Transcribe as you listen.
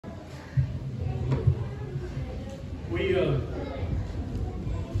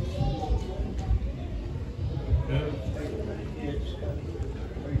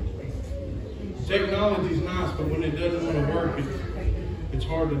So when it doesn't want to work, it's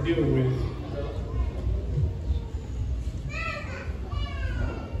hard to deal with.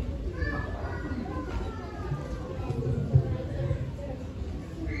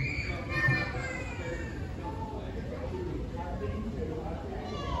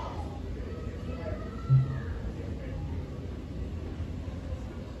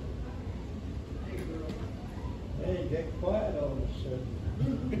 Hey, get quiet all of a sudden.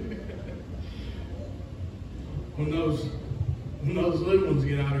 When those little ones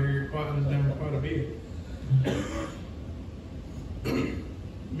get out of here, it quietens down quite a bit.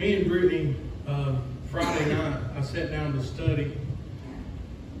 Me and Brittany, Friday night, I sat down to study,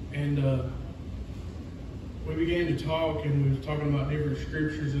 and we began to talk, and we were talking about different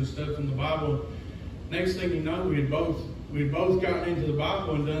scriptures and stuff in the Bible. Next thing you know, we had both gotten into the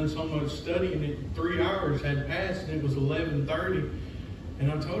Bible and done so much studying that 3 hours had passed, and it was 11:30.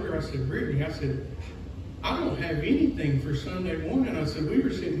 And I told her, I said, Brittany, I said, I don't have anything for Sunday morning. I said, we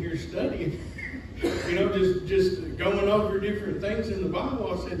were sitting here studying, just going over different things in the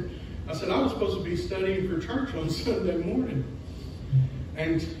Bible. I said, I was supposed to be studying for church on Sunday morning.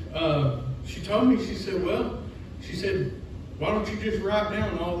 And she told me, she said, why don't you just write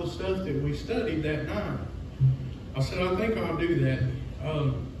down all the stuff that we studied that night? I said, I think I'll do that.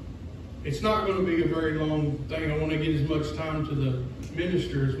 It's not going to be a very long thing. I want to get as much time to the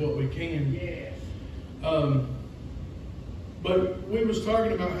minister as what we can. Yes. But we was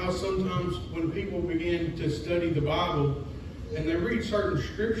talking about how sometimes when people begin to study the Bible and they read certain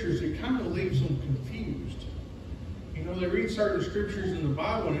scriptures, it kind of leaves them confused. They read certain scriptures in the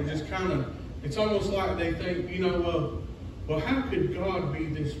Bible and it just kind of, it's almost like they think, well, how could God be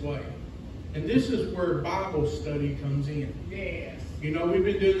this way? And this is where Bible study comes in. Yes. We've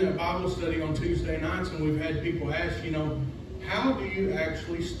been doing that Bible study on Tuesday nights, and we've had people ask, how do you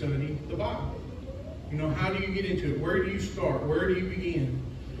actually study the Bible? How do you get into it? Where do you start? Where do you begin?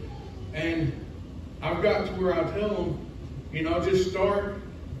 And I've got to where I tell them, just start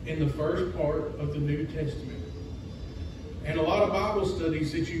in the first part of the New Testament. And a lot of Bible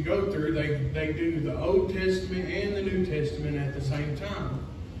studies that you go through, they do the Old Testament and the New Testament at the same time.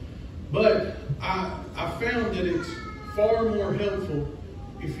 But I found that it's far more helpful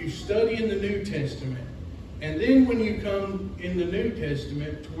if you study in the New Testament, and then when you come in the New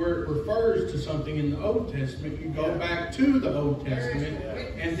Testament to where it refers to something in the Old Testament, you go back to the Old Testament,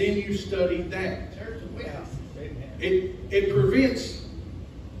 and then you study that. It prevents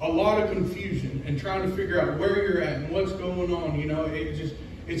a lot of confusion and trying to figure out where you're at and what's going on.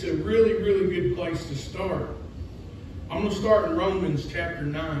 It's a really, really good place to start. I'm going to start in Romans chapter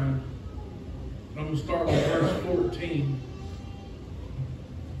 9. I'm going to start with verse 14.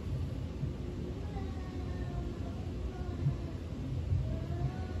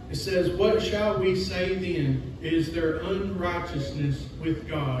 It says, what shall we say then? Is there unrighteousness with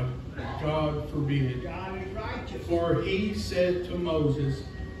God? God forbid. God is righteous. For he said to Moses,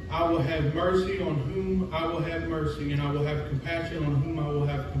 I will have mercy on whom I will have mercy, and I will have compassion on whom I will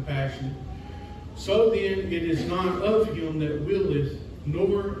have compassion. So then it is not of him that willeth,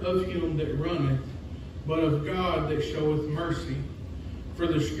 nor of him that runneth, but of God that showeth mercy. For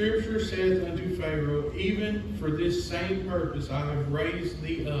the scripture saith unto Pharaoh, even for this same purpose I have raised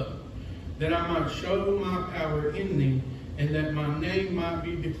thee up, that I might show my power in thee, and that my name might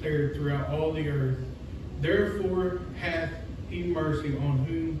be declared throughout all the earth. Therefore hath he mercy on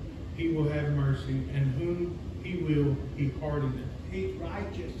whom he will have mercy, and whom he will, he pardoneth. He's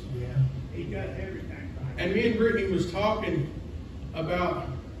righteous. Yeah. He does everything right. And me and Brittany was talking about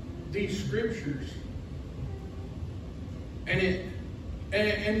these scriptures.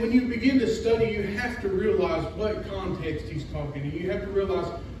 And when you begin to study, you have to realize what context he's talking in. You have to realize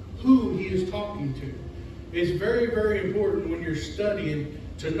who he is talking to. It's very, very important when you're studying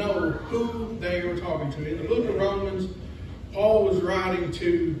to know who they are talking to. In the book of Romans, Paul was writing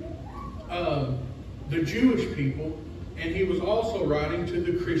to the Jewish people, and he was also writing to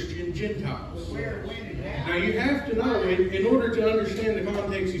the Christian Gentiles. Now you have to know, in order to understand the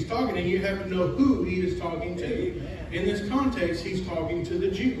context he's talking in, you have to know who he is talking to. In this context, he's talking to the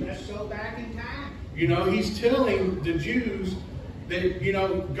Jews. Let's go back in time. He's telling the Jews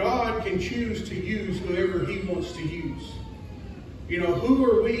that, God can choose to use whoever he wants to use. Who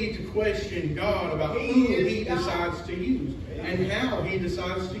are we to question God about who he decides to use and how he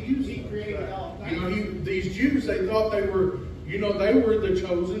decides to use them? He created all things. These Jews, they thought they were, they were the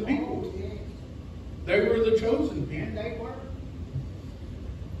chosen people. They were the chosen people. And they were.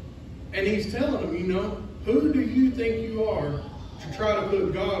 And he's telling them, who do you think you are to try to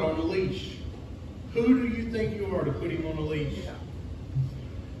put God on a leash? Who do you think you are to put him on a leash?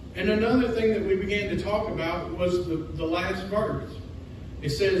 And another thing that we began to talk about was the last verse. It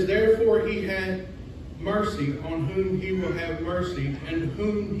says, therefore he had mercy on whom he will have mercy, and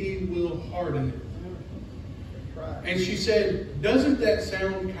whom he will harden it. And she said, doesn't that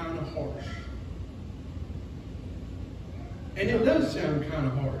sound kind of harsh? And it does sound kind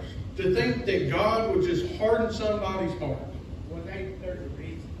of harsh. To think that God would just harden somebody's heart. Well, there's a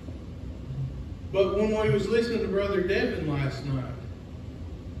reason. But when we was listening to Brother Devin last night,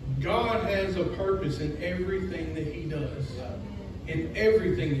 God has a purpose in everything that he does. In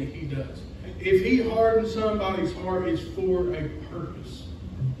everything that he does. If he hardens somebody's heart, it's for a purpose.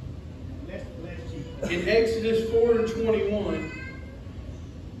 In Exodus 4:21,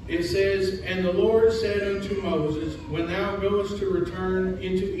 it says, and the Lord said unto Moses, when thou goest to return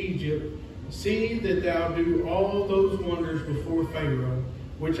into Egypt, see that thou do all those wonders before Pharaoh,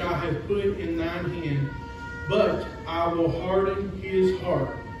 which I have put in thine hand, but I will harden his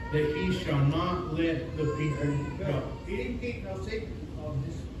heart, that he shall not let the people go. He didn't keep no secret of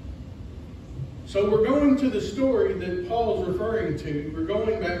this. So we're going to the story that Paul's referring to. We're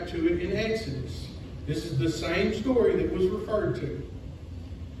going back to it in Exodus. This is the same story that was referred to.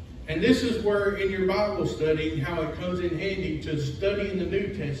 And this is where in your Bible study, how it comes in handy to study in the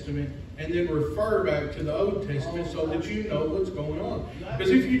New Testament and then refer back to the Old Testament so that you know what's going on.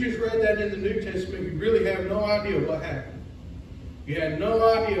 Because if you just read that in the New Testament, you really have no idea what happened. You had no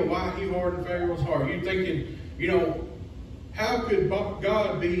idea why he hardened Pharaoh's heart. You're thinking, how could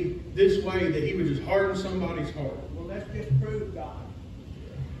God be this way that he would just harden somebody's heart? Well, let's just prove God.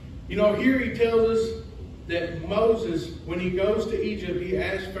 Here he tells us that Moses, when he goes to Egypt, he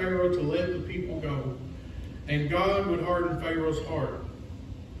asked Pharaoh to let the people go. And God would harden Pharaoh's heart.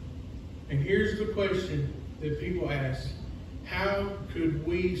 And here's the question that people ask. How could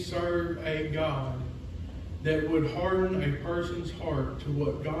we serve a God that would harden a person's heart to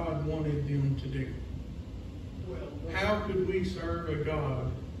what God wanted them to do? How could we serve a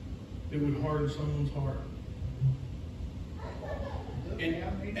God that would harden someone's heart?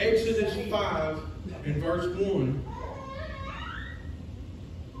 In Exodus 5, in verse 1,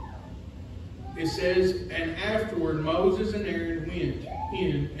 it says, and afterward Moses and Aaron went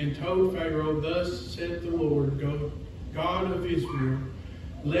in and told Pharaoh, thus saith the Lord, God of Israel,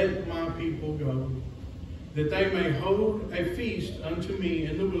 let my people go, that they may hold a feast unto me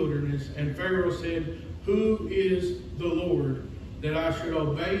in the wilderness. And Pharaoh said, who is the Lord, that I should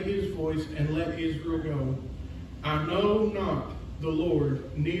obey his voice and let Israel go? I know not the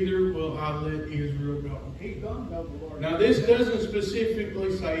Lord, neither will I let Israel go. He's going to know the Lord. Now this doesn't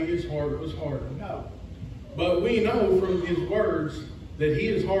specifically say his heart was hardened. No. But we know from his words that he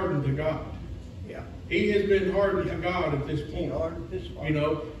is hardened to God. Yeah. He has been hardened to God at this point.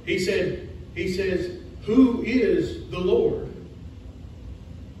 He says, who is the Lord?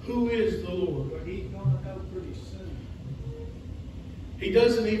 Who is the Lord? But he's going to know pretty soon. He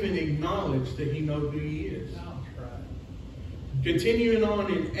doesn't even acknowledge that he knows who he is. No, that's right. Continuing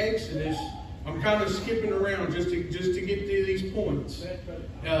on in Exodus, I'm kind of skipping around just to get to these points.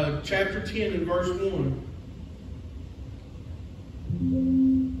 Chapter 10 and verse 1.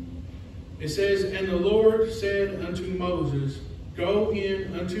 It says, and the Lord said unto Moses, go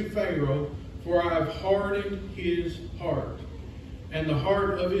in unto Pharaoh, for I have hardened his heart, and the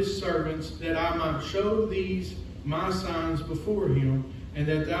heart of his servants, that I might show these my signs before him, and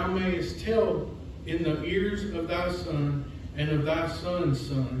that thou mayest tell in the ears of thy son and of thy son's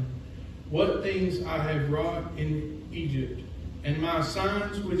son what things I have wrought in Egypt, and my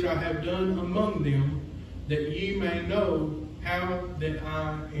signs which I have done among them, that ye may know how that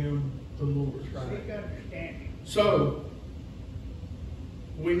I am the Lord. So,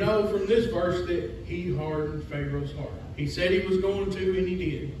 we know from this verse that he hardened Pharaoh's heart. He said he was going to, and he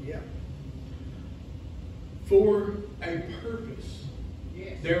did. Yeah. For a purpose.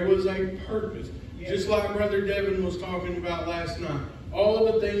 Yes. There was a purpose. Yes. Just like Brother Devin was talking about last night.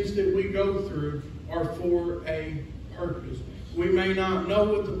 All the things that we go through are for a purpose. We may not know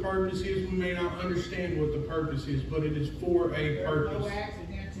what the purpose is. We may not understand what the purpose is. But it is for a purpose. There are no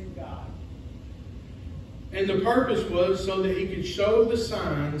accidents in God. And the purpose was so that he could show the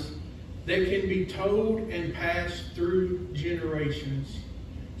signs that can be told and passed through generations,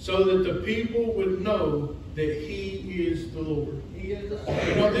 so that the people would know that he is the Lord. He is the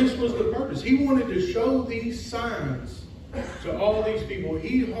This was the purpose. He wanted to show these signs to all these people.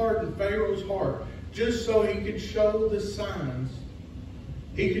 He hardened Pharaoh's heart just so he could show the signs.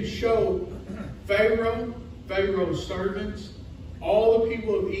 He could show Pharaoh, Pharaoh's servants, all the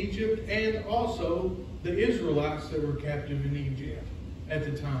people of Egypt, and also the Israelites that were captive in Egypt at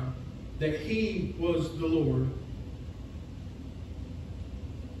the time, that he was the Lord.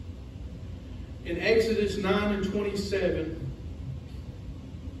 In Exodus 9:27,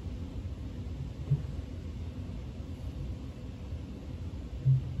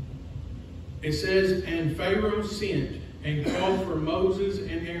 it says, "And Pharaoh sent and called for Moses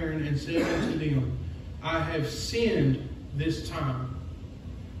and Aaron and said unto them, I have sinned this time.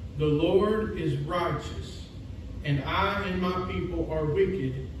 The Lord is righteous, and I and my people are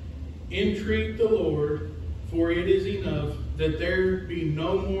wicked. Entreat the Lord, for it is enough that there be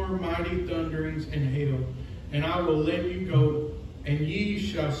no more mighty thunderings in hail, and I will let you go, and ye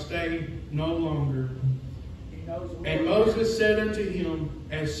shall stay no longer. And Moses said unto him,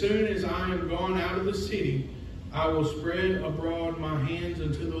 As soon as I am gone out of the city, I will spread abroad my hands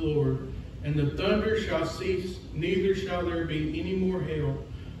unto the Lord, and the thunder shall cease, neither shall there be any more hail,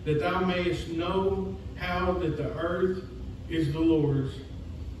 that thou mayest know how that the earth is the Lord's.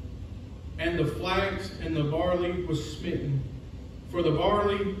 And the flax and the barley was smitten, for the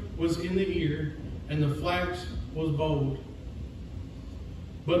barley was in the ear, and the flax was bold.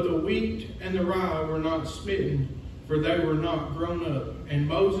 But the wheat and the rye were not smitten, for they were not grown up. And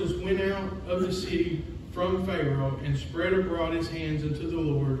Moses went out of the city from Pharaoh, and spread abroad his hands unto the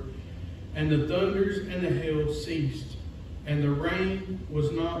Lord. And the thunders and the hail ceased, and the rain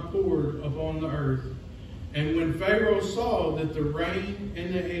was not poured upon the earth. And when Pharaoh saw that the rain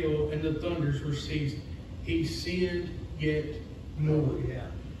and the hail and the thunders were ceased, he sinned yet more,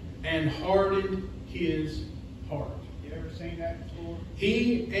 and hardened his heart. You ever seen that before?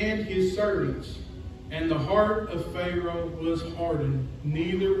 He and his servants, and the heart of Pharaoh was hardened,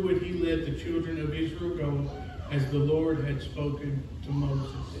 neither would he let the children of Israel go, as the Lord had spoken to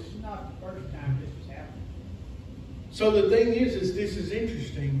Moses. This is not the first time this has happened. So the thing is this is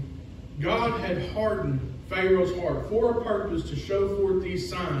interesting. God had hardened Pharaoh's heart for a purpose to show forth these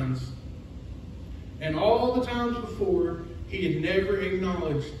signs. And all the times before, he had never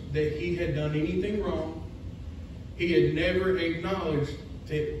acknowledged that he had done anything wrong. He had never acknowledged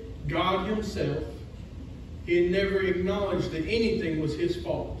that God himself, he had never acknowledged that anything was his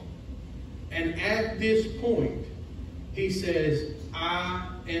fault. And at this point, he says, I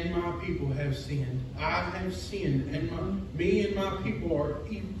and my people have sinned. I have sinned, and me and my people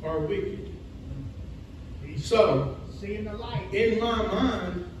are wicked. So, seeing the light. In my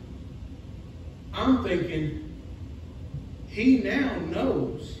mind, I'm thinking, he now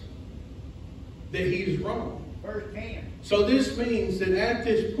knows that he's wrong. Firsthand. So this means that at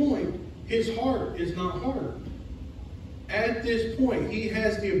this point, his heart is not hardened. At this point, he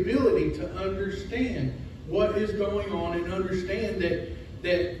has the ability to understand what is going on and understand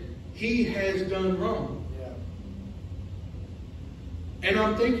that he has done wrong. Yeah. And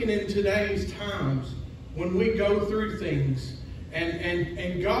I'm thinking in today's times, when we go through things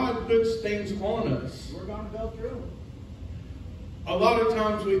and God puts things on us, We're going to go through it. a lot of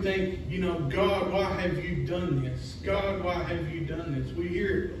times we think, God, why have you done this? God, why have you done this? We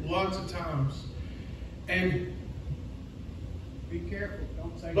hear it lots of times. And be careful.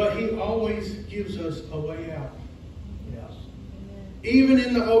 Don't say but that. he always gives us a way out. Yes. Even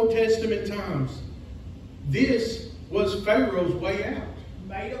in the Old Testament times, this was Pharaoh's way out.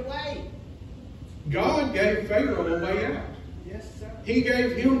 Made a way. God gave Pharaoh a way out. Yes, sir. He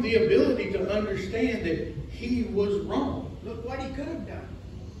gave him the ability to understand that he was wrong. Look what he could have done.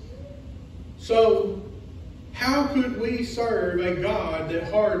 So, how could we serve a God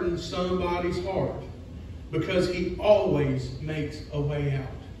that hardens somebody's heart? Because he always makes a way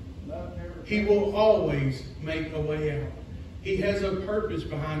out. Love never He will always make a way out. He has a purpose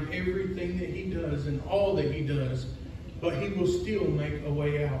behind everything that he does and all that he does, but he will still make a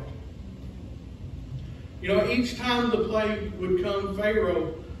way out. Each time the plague would come,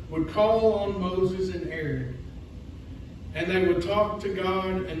 Pharaoh would call on Moses and Aaron, and they would talk to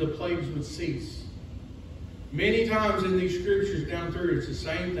God, and the plagues would cease. Many times in these scriptures down through, it's the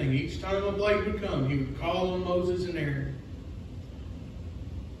same thing. Each time a plague would come, he would call on Moses and Aaron.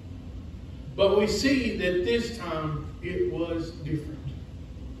 But we see that this time it was different.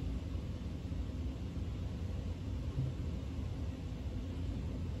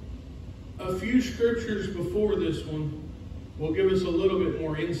 A few scriptures before this one will give us a little bit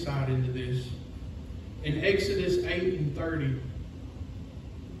more insight into this. In Exodus 8:30,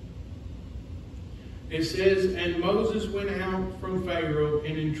 it says, And Moses went out from Pharaoh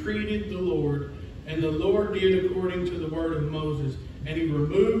and entreated the Lord, and the Lord did according to the word of Moses. And he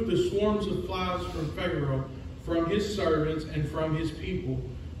removed the swarms of flies from Pharaoh, from his servants, and from his people.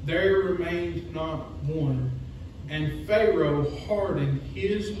 There remained not one. And Pharaoh hardened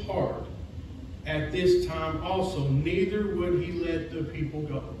his heart at this time also, neither would he let the people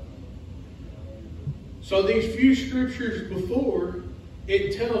go. So these few scriptures before,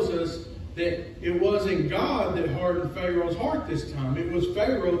 it tells us that it wasn't God that hardened Pharaoh's heart this time. It was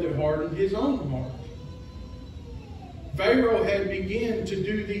Pharaoh that hardened his own heart. Pharaoh had begun to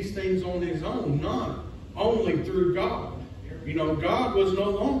do these things on his own, not only through God. You know, God was no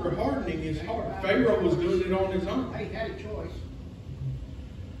longer hardening his heart. Pharaoh was doing it on his own. He had a choice.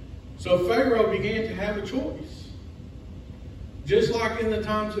 So Pharaoh began to have a choice. Just like in the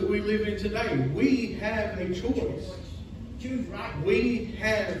times that we live in today, we have a choice. Choose right. We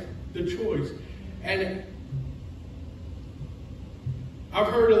have the choice. And I've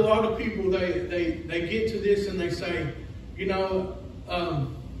heard a lot of people, they get to this and they say, you know,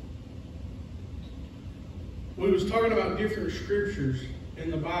 we was talking about different scriptures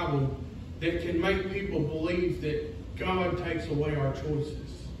in the Bible that can make people believe that God takes away our choices.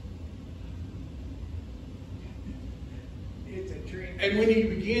 It's a trick. And when you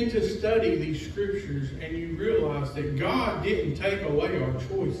begin to study these scriptures and you realize that God didn't take away our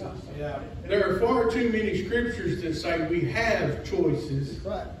choices. Yeah. There are far too many scriptures that say we have choices.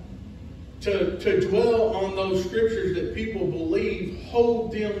 Right. To dwell on those scriptures that people believe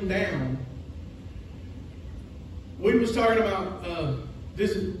hold them down. We was talking about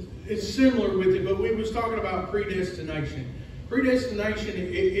it's similar with it, but we was talking about predestination. Predestination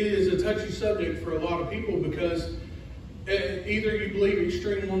it is a touchy subject for a lot of people because either you believe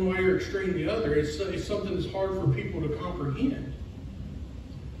extreme one way or extreme the other. It's something that's hard for people to comprehend.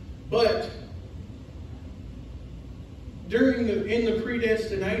 But in the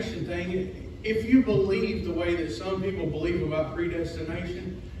predestination thing, if you believe the way that some people believe about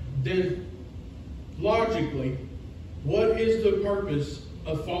predestination, then logically, what is the purpose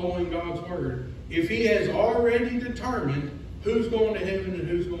of following God's word? If He has already determined who's going to heaven and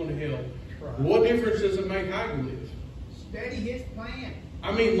who's going to hell, what difference does it make how you live? Study His plan.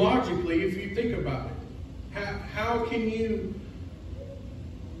 I mean, logically, if you think about it, how can you...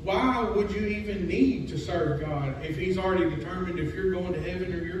 Why would you even need to serve God if He's already determined if you're going to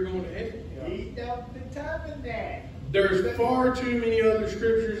heaven or you're going to hell? He don't determine that. There's far too many other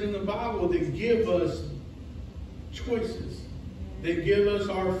scriptures in the Bible that give us choices, that give us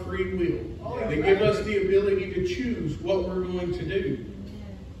our free will, that give us the ability to choose what we're going to do.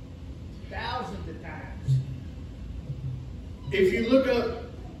 Thousands of times. If you look up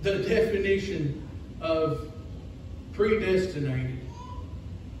the definition of predestinated,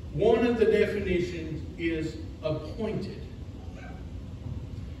 one of the definitions is appointed.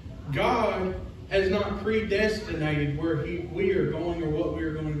 God has not predestinated where we are going or what we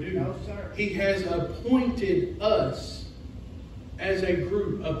are going to do. No, sir. He has appointed us as a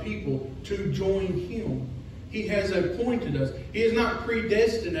group of people to join Him. He has appointed us. He has not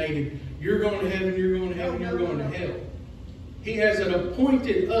predestinated, you're going to heaven, you're going to heaven, you're going to hell. He has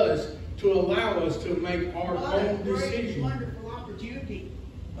appointed us to allow us to make our own decision. Wonderful opportunity.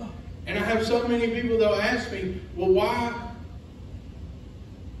 And I have so many people that'll ask me, well,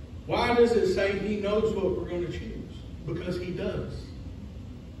 why does it say He knows what we're going to choose? Because He does.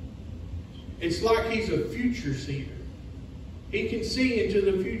 It's like He's a future seer. He can see into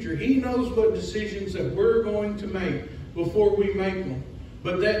the future. He knows what decisions that we're going to make before we make them.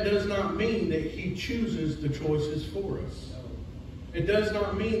 But that does not mean that He chooses the choices for us. It does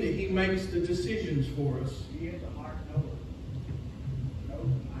not mean that He makes the decisions for us. He is a heart knower. Knows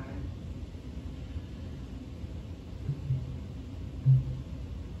the mind.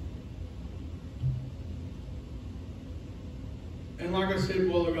 And like I said a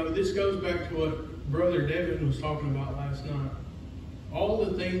while ago, this goes back to what Brother Devin was talking about last night. All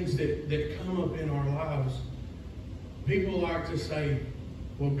the things that come up in our lives, people like to say,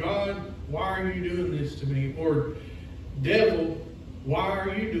 well, God, why are you doing this to me? Or, devil, why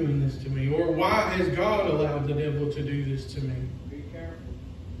are you doing this to me? Or, why has God allowed the devil to do this to me? Be careful.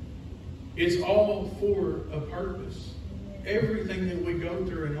 It's all for a purpose. Everything that we go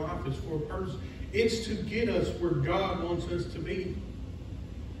through in life is for a purpose. It's to get us where God wants us to be.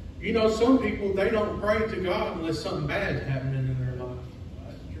 You know, some people, they don't pray to God unless something bad's happening in their life.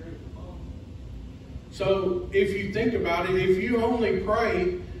 That's true. So if you think about it, if you only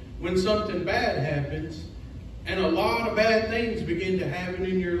pray when something bad happens and a lot of bad things begin to happen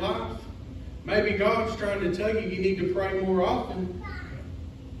in your life, maybe God's trying to tell you need to pray more often.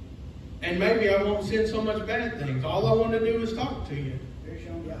 And maybe I won't send so much bad things. All I want to do is talk to you. Fish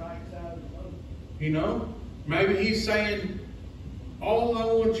on the right side of the boat. You know? Maybe He's saying, all I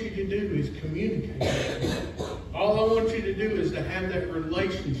want you to do is communicate. All I want you to do is to have that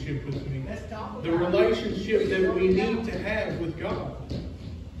relationship with me. Let's talk about The relationship that we need to have with God.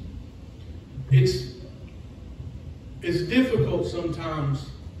 It's difficult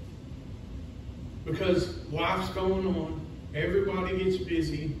sometimes because life's going on. Everybody gets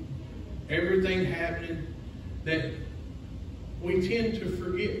busy. everything happening, that we tend to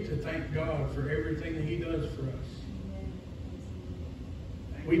forget to thank God for everything that He does for us.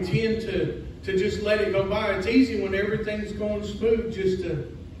 We tend to just let it go by. It's easy when everything's going smooth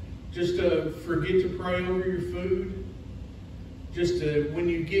just to forget to pray over your food. When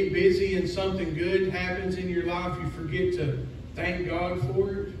you get busy and something good happens in your life, you forget to thank God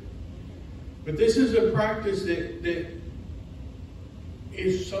for it. But this is a practice that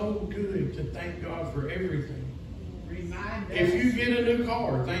is so good, to thank God for everything. Remind us. If you get a new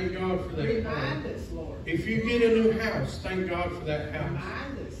car, thank God for that Remind car. us, Lord. If you get a new house, thank God for that house.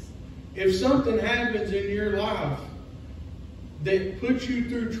 Remind us. If something happens in your life that puts you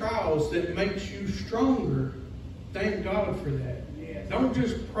through trials that makes you stronger, thank God for that. Yes. Don't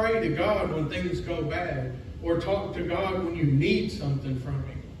just pray to God when things go bad, or talk to God when you need something from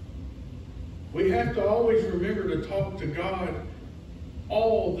Him. We have to always remember to talk to God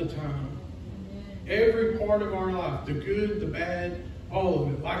all the time. Every part of our life, the good, the bad, all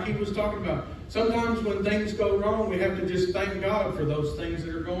of it. Like he was talking about, sometimes when things go wrong, we have to just thank God for those things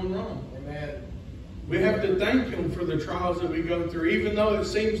that are going wrong. Amen. We have to thank Him for the trials that we go through, even though it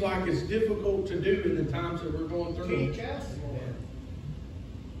seems like it's difficult to do in the times that we're going through. Teach us, Lord.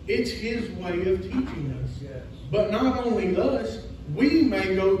 It's His way of teaching us. Yes. But not only us, we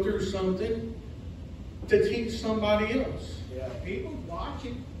may go through something to teach somebody else. Yeah. People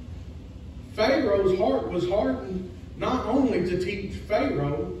watching. Pharaoh's heart was hardened not only to teach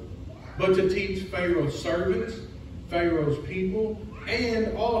Pharaoh, but to teach Pharaoh's servants, Pharaoh's people,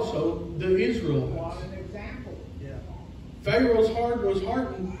 and also the Israelites. What an example. Yeah. Pharaoh's heart was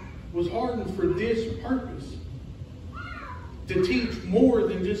hardened for this purpose, to teach more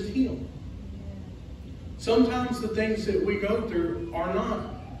than just him. Sometimes the things that we go through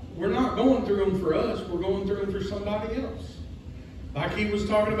we're not going through them for us, we're going through them for somebody else. Like he was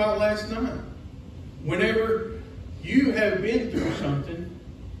talking about last night. Whenever you have been through something,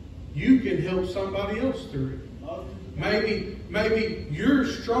 you can help somebody else through it. Maybe you're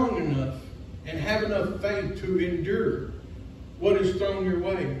strong enough and have enough faith to endure what is thrown your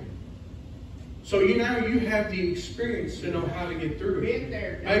way. So you have the experience to know how to get through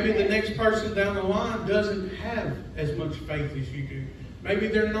it. Maybe the next person down the line doesn't have as much faith as you do. Maybe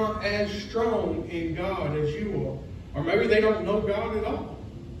they're not as strong in God as you are. Or maybe they don't know God at all.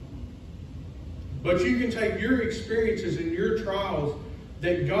 But you can take your experiences and your trials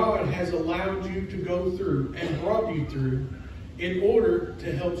that God has allowed you to go through and brought you through in order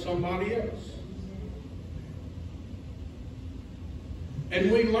to help somebody else.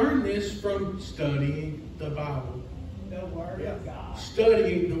 And we learn this from studying the Bible. The Word of God.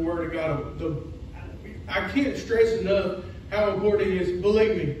 Studying the Word of God. I can't stress enough how important it is.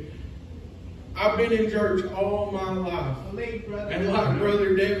 Believe me, I've been in church all my life. Believe, Brother And like Tommy.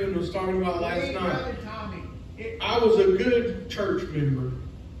 Brother Devin was talking about last Believe, night, Brother Tommy. I was a good church member,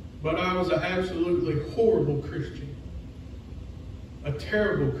 but I was an absolutely horrible Christian. A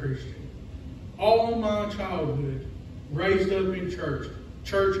terrible Christian. All my childhood, raised up in church.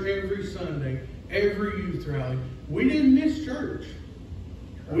 Church every Sunday, every youth rally. We didn't miss church.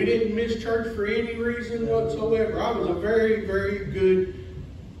 We didn't miss church for any reason whatsoever. I was a very, very good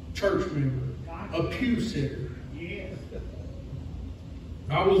church member. A pew sitter. Yes.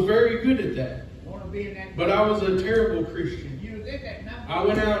 I was very good at that. Want to be in that. But I was a terrible Christian. You did that nothing. I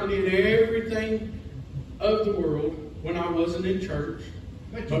went out and did everything of the world when I wasn't in church.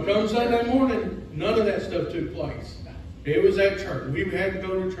 But come Sunday morning, none of that stuff took place. It was at church. We had to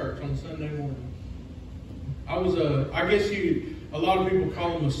go to church on Sunday morning. I was a lot of people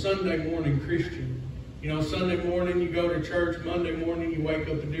call them a Sunday morning Christian. You know, Sunday morning you go to church, Monday morning you wake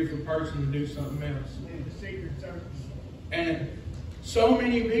up a different person and do something else. In the secret service. And so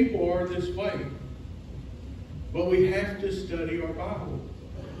many people are this way. But we have to study our Bible.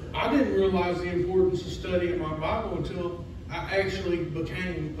 I didn't realize the importance of studying my Bible until I actually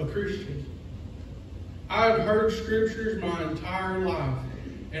became a Christian. I had heard scriptures my entire life,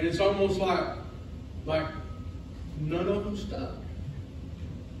 and it's almost like none of them stuck.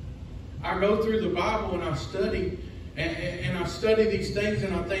 I go through the Bible and I study, and I study these things,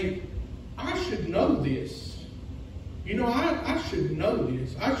 and I think, I should know this. You know, I should know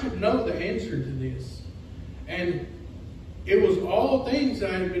this. I should know the answer to this. And it was all things that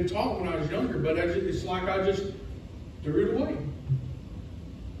I had been taught when I was younger, but it's like I just threw it away.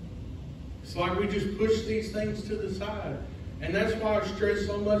 It's like we just push these things to the side. And that's why I stress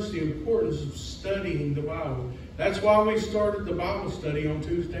so much the importance of studying the Bible. That's why we started the Bible study on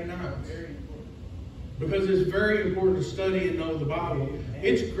Tuesday nights. Very important. Because it's very important to study and know the Bible.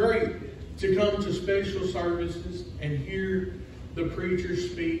 It's great to come to special services and hear the preacher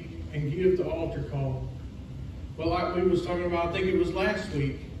speak and give the altar call. Well, like we was talking about, I think it was last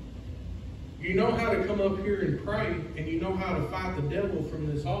week, you know how to come up here and pray, and you know how to fight the devil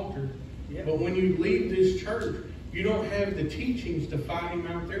from this altar. Yep. But when you leave this church, you don't have the teachings to fight him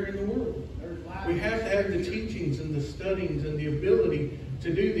out there in the world. We have to have the teachings and the studies and the ability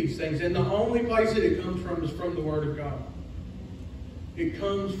to do these things. And the only place that it comes from is from the Word of God. It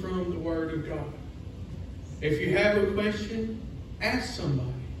comes from the Word of God. If you have a question, ask somebody.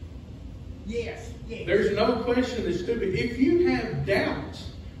 Yes, yes. There's no question that's stupid. If you have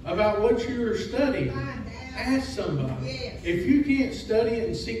doubts about what you're studying, ask somebody. Yes. If you can't study it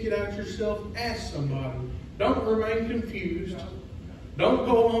and seek it out yourself, ask somebody. Don't remain confused. Don't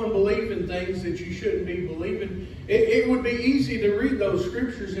go on believing things that you shouldn't be believing. It would be easy to read those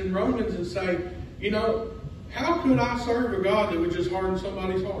scriptures in Romans and say, you know, how could I serve a God that would just harden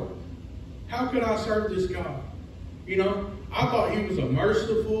somebody's heart? How could I serve this God? You know, I thought He was a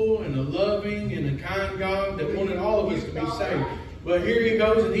merciful and a loving and a kind God that wanted all of us to be saved. But here He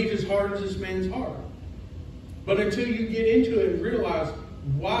goes and He just hardens this man's heart. But until you get into it and realize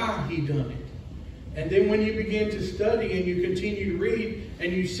why He done it, and then when you begin to study and you continue to read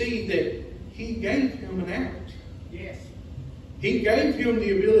and you see that He gave him an out. Yes. He gave him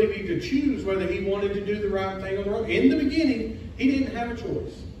the ability to choose whether he wanted to do the right thing or the wrong. In the beginning, he didn't have a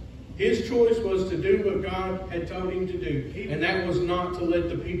choice. His choice was to do what God had told him to do. And that was not to let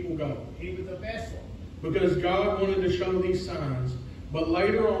the people go. He was a vessel. Because God wanted to show these signs. But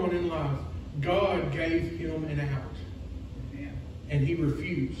later on in life, God gave him an out. Amen. And he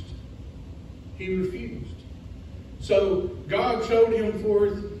refused. He refused. So God showed him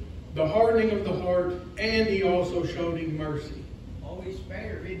forth the hardening of the heart, and He also showed him mercy. Oh, He's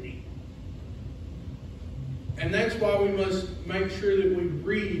fair, isn't He? And that's why we must make sure that we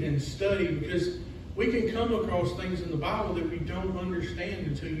read and study, because we can come across things in the Bible that we don't understand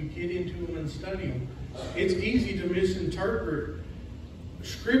until you get into them and study them. It's easy to misinterpret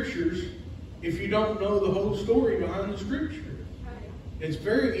scriptures if you don't know the whole story behind the scripture. It's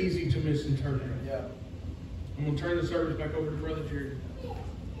very easy to misinterpret. Yeah. I'm going to turn the service back over to Brother Jerry.